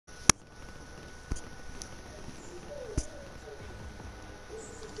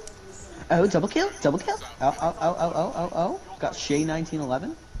Oh, double kill, double kill. Oh, oh, oh, oh, oh, oh, oh. Got Shay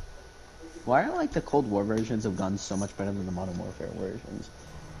 1911. Why are like the Cold War versions of guns so much better than the Modern Warfare versions?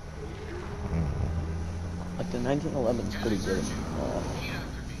 Like the 1911 is pretty good.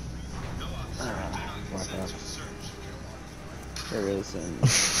 Black Ops. There is, and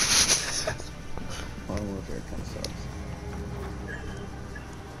Modern Warfare kind of sucks.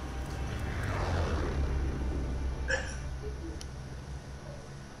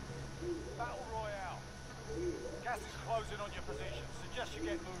 Battle Royale. Gas is closing on your position. Suggest you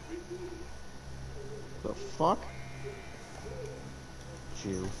get moving. The fuck?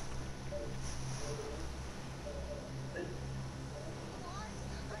 Jew.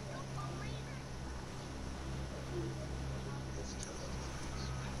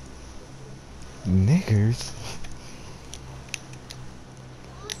 Niggers?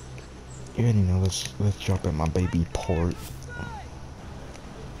 You already know, let's drop at my baby port.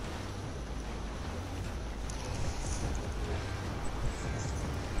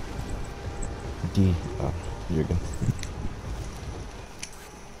 D, you're good.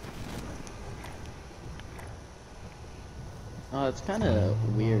 Oh, it's kind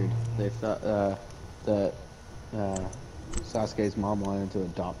of weird. They thought that Sasuke's mom wanted to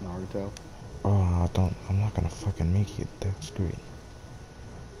adopt Naruto. Oh, I'm not gonna fucking make it. That's great.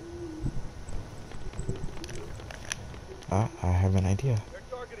 I have an idea.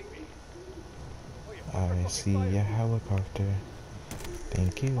 I see a helicopter.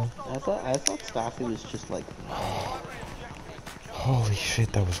 Thank you. I thought Staffy was just like. Holy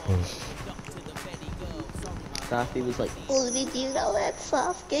shit, that was close. Staffy was like, oh, did you know that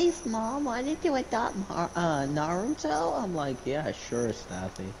Sasuke's mom wanted to adopt Naruto? I'm like, yeah, sure,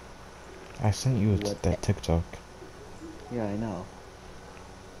 Staffy. I sent you that TikTok. Yeah, I know.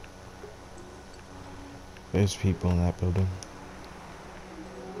 There's people in that building.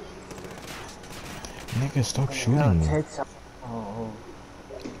 Nigga, stop shooting me. Oh,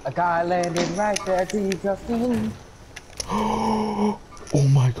 a guy landed right there, ohitzjustin. Oh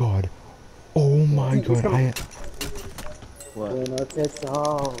my god. Oh my god. What?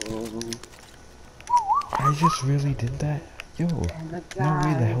 I just really did that? Yo, no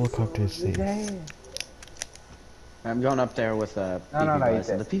way the helicopter is safe. I'm going up there with PP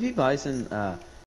Bison. The PP Bison